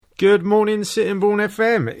Good morning, Sittingbourne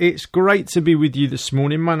FM. It's great to be with you this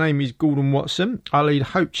morning. My name is Gordon Watson. I lead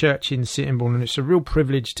Hope Church in Sittingbourne, and it's a real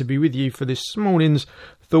privilege to be with you for this morning's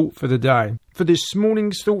Thought for the Day. For this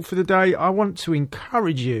morning's Thought for the Day, I want to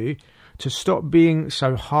encourage you to stop being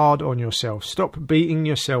so hard on yourself. Stop beating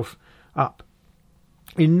yourself up.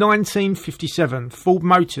 In 1957, Ford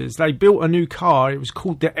Motors, they built a new car. It was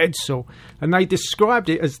called the Edsel, and they described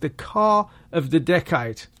it as the car of the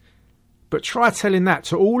decade. But try telling that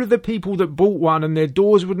to all of the people that bought one and their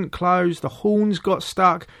doors wouldn't close, the horns got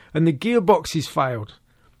stuck and the gearboxes failed.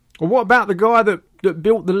 Or what about the guy that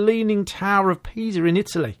built the Leaning Tower of Pisa in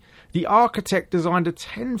Italy? The architect designed a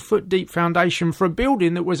 10-foot deep foundation for a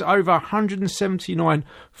building that was over 179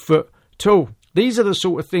 foot tall. These are the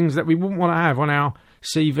sort of things that we wouldn't want to have on our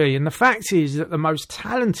CV. And the fact is that the most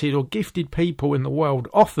talented or gifted people in the world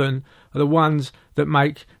often are the ones that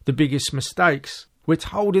make the biggest mistakes. We're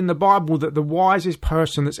told in the Bible that the wisest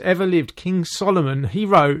person that's ever lived, King Solomon, he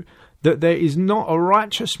wrote that there is not a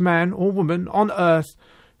righteous man or woman on earth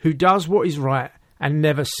who does what is right and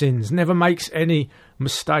never sins, never makes any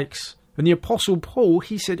mistakes. And the Apostle Paul,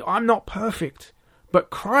 he said, I'm not perfect,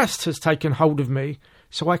 but Christ has taken hold of me,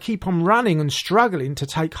 so I keep on running and struggling to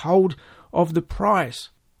take hold of the prize.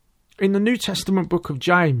 In the New Testament book of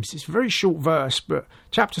James, it's a very short verse, but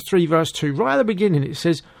chapter 3, verse 2, right at the beginning, it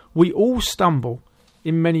says, we all stumble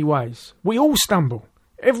in many ways. We all stumble.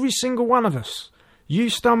 Every single one of us. You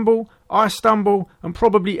stumble, I stumble, and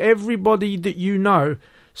probably everybody that you know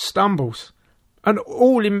stumbles. And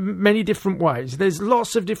all in many different ways. There's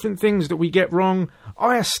lots of different things that we get wrong.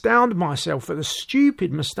 I astound myself at the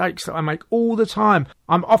stupid mistakes that I make all the time.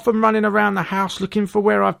 I'm often running around the house looking for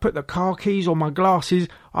where I've put the car keys or my glasses.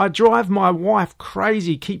 I drive my wife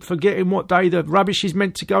crazy, keep forgetting what day the rubbish is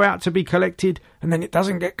meant to go out to be collected, and then it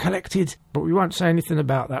doesn't get collected. But we won't say anything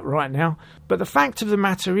about that right now. But the fact of the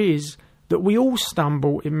matter is that we all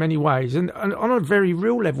stumble in many ways. And on a very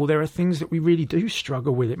real level, there are things that we really do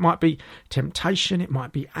struggle with. It might be temptation, it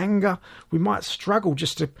might be anger. We might struggle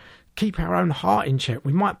just to keep our own heart in check.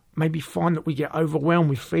 We might maybe find that we get overwhelmed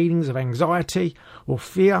with feelings of anxiety or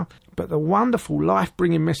fear. But the wonderful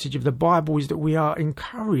life-bringing message of the Bible is that we are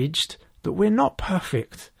encouraged that we're not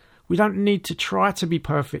perfect. We don't need to try to be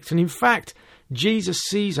perfect. And in fact, Jesus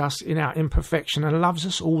sees us in our imperfection and loves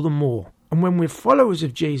us all the more. And when we're followers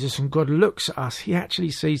of Jesus and God looks at us, he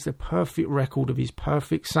actually sees the perfect record of his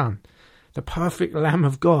perfect Son, the perfect Lamb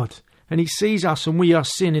of God. And he sees us and we are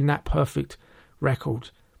sin in that perfect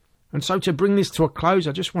record. And so to bring this to a close,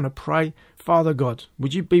 I just want to pray, Father God,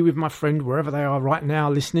 would you be with my friend wherever they are right now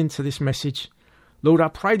listening to this message? Lord, I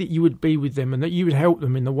pray that you would be with them and that you would help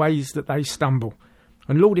them in the ways that they stumble.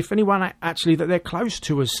 And Lord, if anyone actually that they're close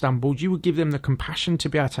to has stumbled, you would give them the compassion to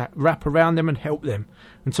be able to wrap around them and help them,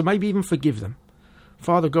 and to maybe even forgive them.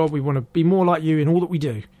 Father God, we want to be more like you in all that we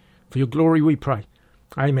do. For your glory we pray.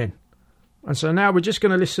 Amen. And so now we're just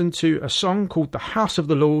going to listen to a song called The House of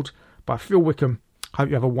the Lord by Phil Wickham. Hope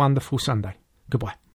you have a wonderful Sunday. Goodbye.